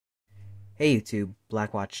Hey YouTube,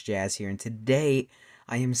 Blackwatch Jazz here, and today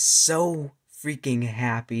I am so freaking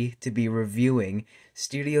happy to be reviewing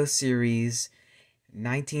Studio Series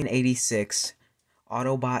 1986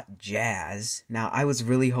 Autobot Jazz. Now, I was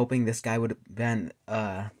really hoping this guy would have been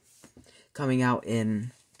coming out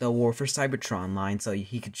in the War for Cybertron line so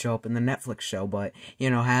he could show up in the Netflix show, but,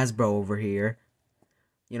 Hasbro over here,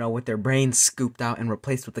 with their brains scooped out and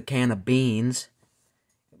replaced with a can of beans.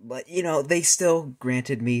 But, they still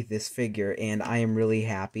granted me this figure, and I am really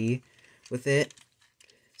happy with it.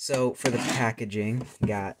 So, for the packaging, you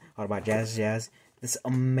got Autobot Jazz, this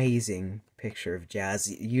amazing picture of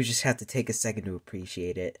Jazz. You just have to take a second to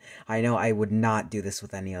appreciate it. I know I would not do this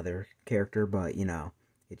with any other character, but,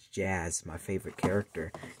 it's Jazz, my favorite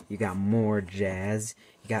character. You got more Jazz.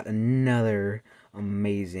 You got another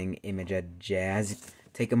amazing image of Jazz.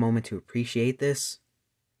 Take a moment to appreciate this.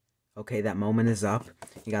 Okay, that moment is up.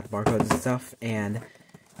 You got the barcodes and stuff, and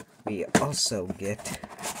we also get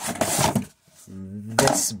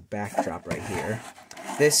this backdrop right here.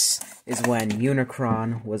 This is when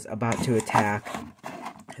Unicron was about to attack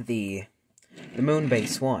the moon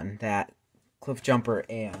base one that Cliffjumper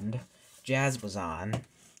and Jazz was on.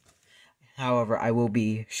 However, I will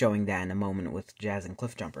be showing that in a moment with Jazz and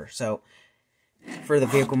Cliffjumper. So, for the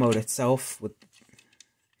vehicle mode itself,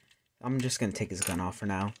 I'm just going to take his gun off for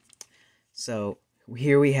now. So,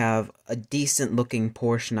 here we have a decent-looking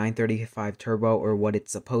Porsche 935 Turbo, or what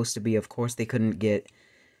it's supposed to be. Of course, they couldn't get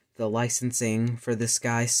the licensing for this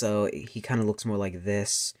guy, so he kind of looks more like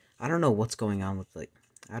this. I don't know what's going on with,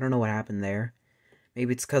 I don't know what happened there.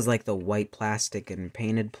 Maybe it's because, the white plastic and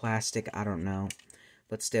painted plastic, I don't know.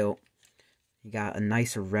 But still, you got a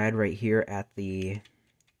nice red right here at the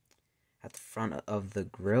front of the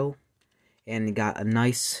grill. And you got a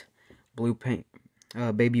nice blue paint,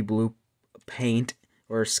 baby blue paint,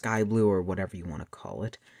 or sky blue, or whatever you want to call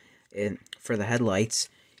it. And for the headlights,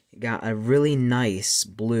 you got a really nice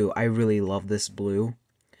blue. I really love this blue.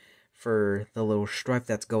 For the little stripe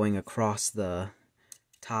that's going across the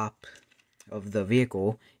top of the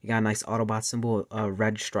vehicle, you got a nice Autobot symbol, a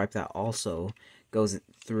red stripe that also goes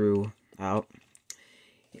throughout.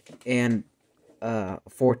 And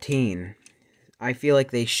 14, I feel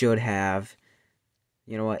like they should have,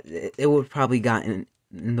 you know what, it would probably gotten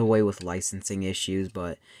in the way with licensing issues,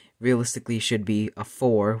 but realistically should be a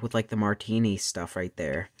 4 with the martini stuff right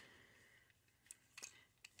there.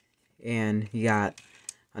 And you got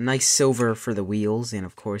a nice silver for the wheels, and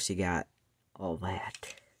of course you got all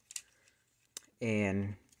that.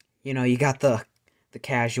 And you got the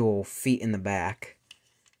casual feet in the back.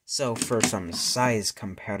 So for some size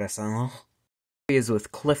comparison, here he is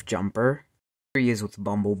with Cliffjumper. Here he is with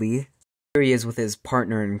Bumblebee. Here he is with his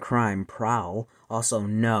partner in crime, Prowl. Also,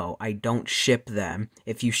 no, I don't ship them.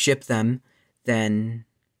 If you ship them, then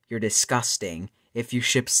you're disgusting. If you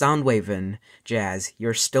ship Soundwave and Jazz,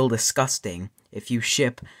 you're still disgusting. If you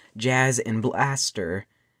ship Jazz and Blaster,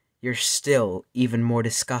 you're still even more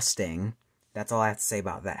disgusting. That's all I have to say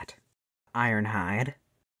about that. Ironhide.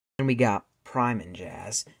 And we got Prime and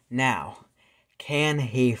Jazz. Now, can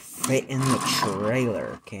he fit in the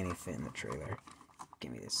trailer? Can he fit in the trailer?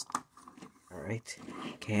 Give me this. Alright.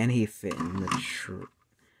 Can he fit in the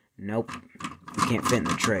Nope. He can't fit in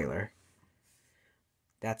the trailer.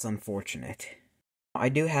 That's unfortunate. I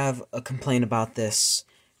do have a complaint about this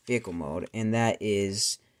vehicle mode, and that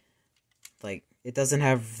is, it doesn't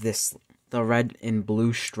have the red and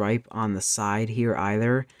blue stripe on the side here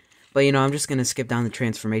either. But, I'm just going to skip down the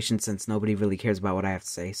transformation since nobody really cares about what I have to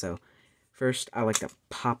say. So, first, I like to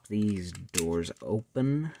pop these doors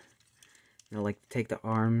open. And I like to take the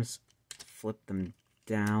arms, flip them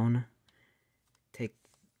down, take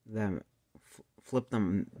them, flip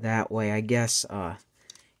them that way. I guess,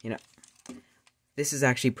 this is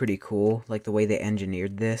actually pretty cool, the way they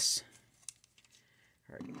engineered this.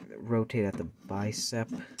 Alright, rotate at the bicep,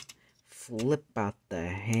 flip out the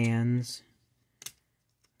hands,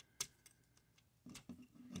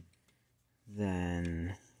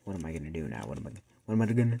 then, what am I going to do now? What am I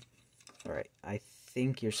going to... Alright, I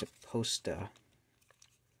think you're supposed to...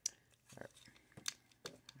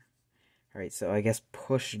 Alright, so I guess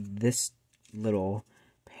push this little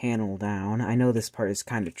panel down. I know this part is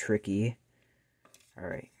kind of tricky.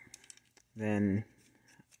 Alright. Then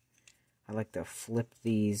I like to flip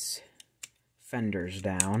these fenders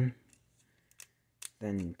down.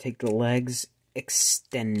 Then take the legs,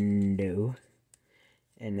 extendo.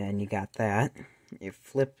 And then you got that. You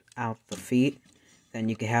flip out the feet. Then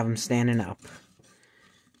you can have them standing up.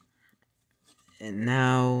 And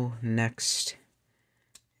now, next...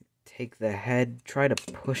 take the head, try to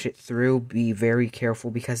push it through, be very careful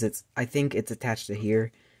because I think it's attached to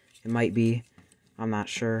here. It might be. I'm not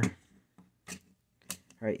sure.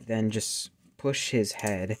 Alright, then just push his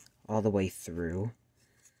head all the way through.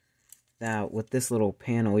 Now, with this little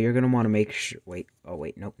panel, you're going to want to make sure... Wait,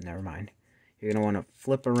 nope, never mind. You're going to want to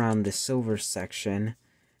flip around the silver section,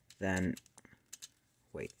 then...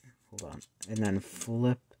 Wait, hold on. And then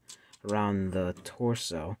flip around the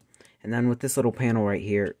torso. And then with this little panel right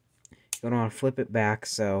here, you're going to want to flip it back,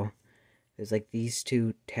 so there's like these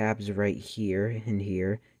two tabs right here and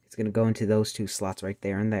here. It's going to go into those two slots right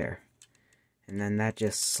there and there. And then that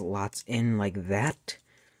just slots in like that.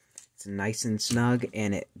 It's nice and snug,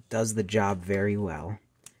 and it does the job very well.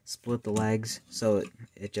 Split the legs, so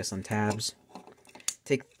it just untabs.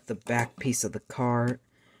 Take the back piece of the car,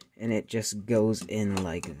 and it just goes in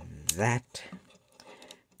like that.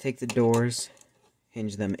 Take the doors,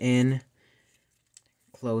 hinge them in,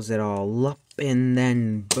 close it all up, and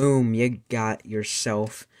then boom, you got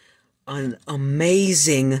yourself an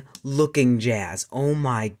amazing looking Jazz. Oh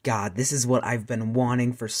my god, this is what I've been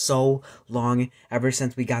wanting for so long, ever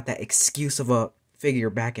since we got that excuse of a figure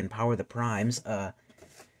back in Power the Primes.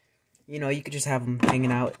 You know, you could just have them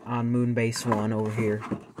hanging out on Moonbase 1 over here.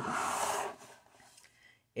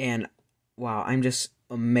 And wow, I'm just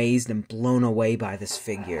amazed and blown away by this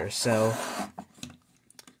figure. So,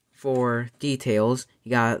 for details,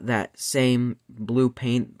 you got that same blue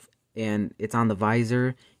paint, and it's on the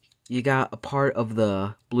visor. You got a part of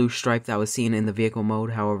the blue stripe that was seen in the vehicle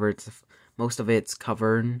mode. However, most of it's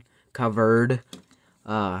covered. You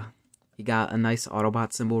got a nice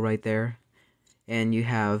Autobot symbol right there, and you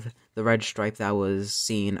have the red stripe that was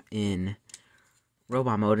seen in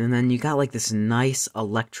robot mode. And then you got like this nice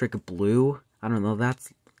electric blue. I don't know.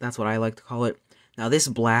 That's what I like to call it. Now this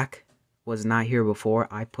black was not here before.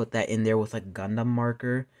 I put that in there with a Gundam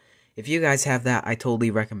marker. If you guys have that, I totally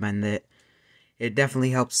recommend it. It definitely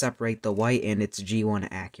helps separate the white, and it's G1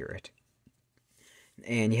 accurate.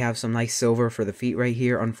 And you have some nice silver for the feet right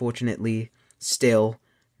here. Unfortunately, still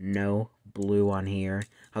no blue on here.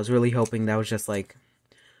 I was really hoping that was just like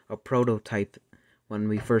a prototype when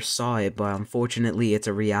we first saw it, but unfortunately it's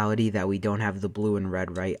a reality that we don't have the blue and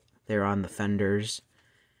red right there on the fenders.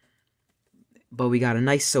 But we got a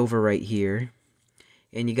nice silver right here.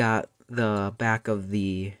 And you got the back of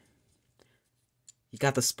the... You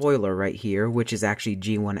got the spoiler right here, which is actually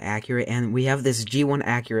G1 accurate, and we have this G1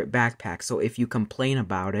 accurate backpack, so if you complain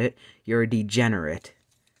about it, you're a degenerate.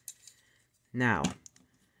 Now,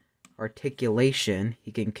 articulation,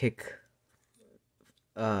 he can kick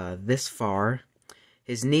this far.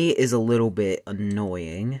 His knee is a little bit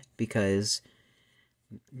annoying, because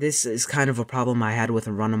this is kind of a problem I had with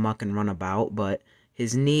Run Amok and Runabout, but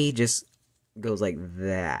his knee just goes like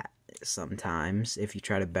that sometimes if you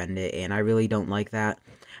try to bend it, and I really don't like that.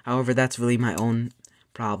 However, that's really my own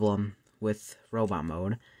problem with robot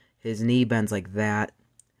mode. His knee bends like that.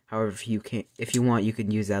 However, if you want, you can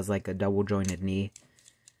use it as like a double jointed knee.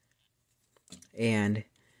 And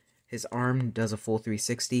his arm does a full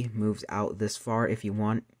 360, moves out this far. If you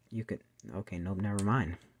want, you could... Okay, nope, never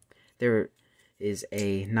mind. There is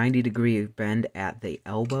a 90-degree bend at the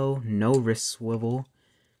elbow, no wrist swivel.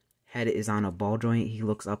 Head is on a ball joint. He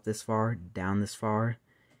looks up this far, down this far.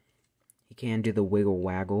 He can do the wiggle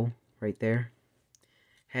waggle right there.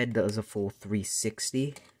 Head does a full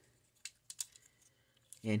 360.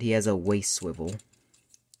 And he has a waist swivel.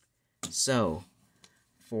 So,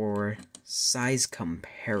 for size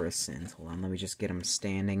comparisons, hold on, let me just get him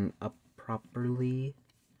standing up properly.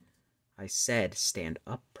 I said stand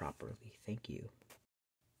up properly. Thank you.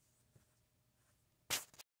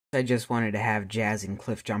 I just wanted to have Jazz and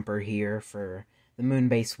Cliffjumper here for the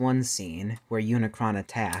Moonbase 1 scene where Unicron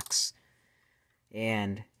attacks.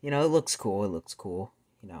 And, you know, it looks cool,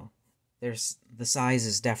 you know. The size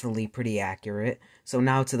is definitely pretty accurate. So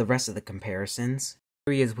now to the rest of the comparisons.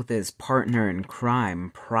 Here he is with his partner in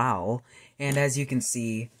crime, Prowl. And as you can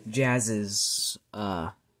see, Jazz is,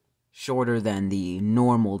 shorter than the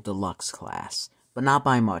normal deluxe class. But not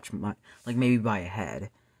by much, like maybe by a head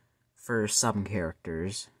for some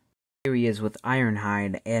characters. Here he is with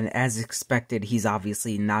Ironhide, and as expected, he's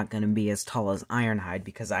obviously not going to be as tall as Ironhide,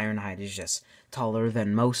 because Ironhide is just taller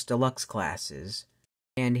than most deluxe classes.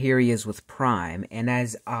 And here he is with Prime, and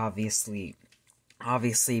as obviously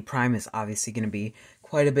Prime is obviously going to be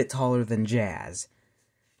quite a bit taller than Jazz.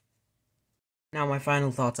 Now my final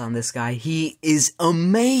thoughts on this guy, he is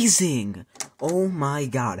amazing! Oh my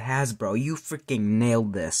god, Hasbro, you freaking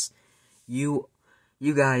nailed this. You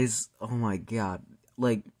guys, oh my god,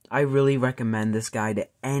 like, I really recommend this guy to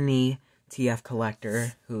any TF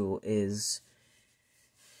collector who has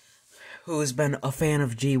been a fan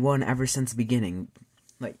of G1 ever since the beginning.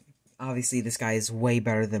 Like, Obviously, this guy is way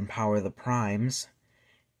better than Power of the Primes.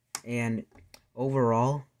 And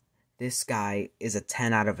overall, this guy is a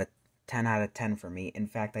 10 out of 10 for me. In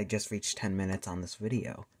fact, I just reached 10 minutes on this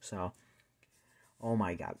video. So, oh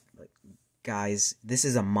my god. Guys, this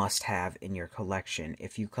is a must-have in your collection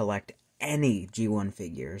if you collect any G1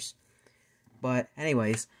 figures. But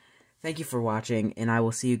anyways, thank you for watching, and I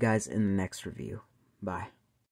will see you guys in the next review. Bye.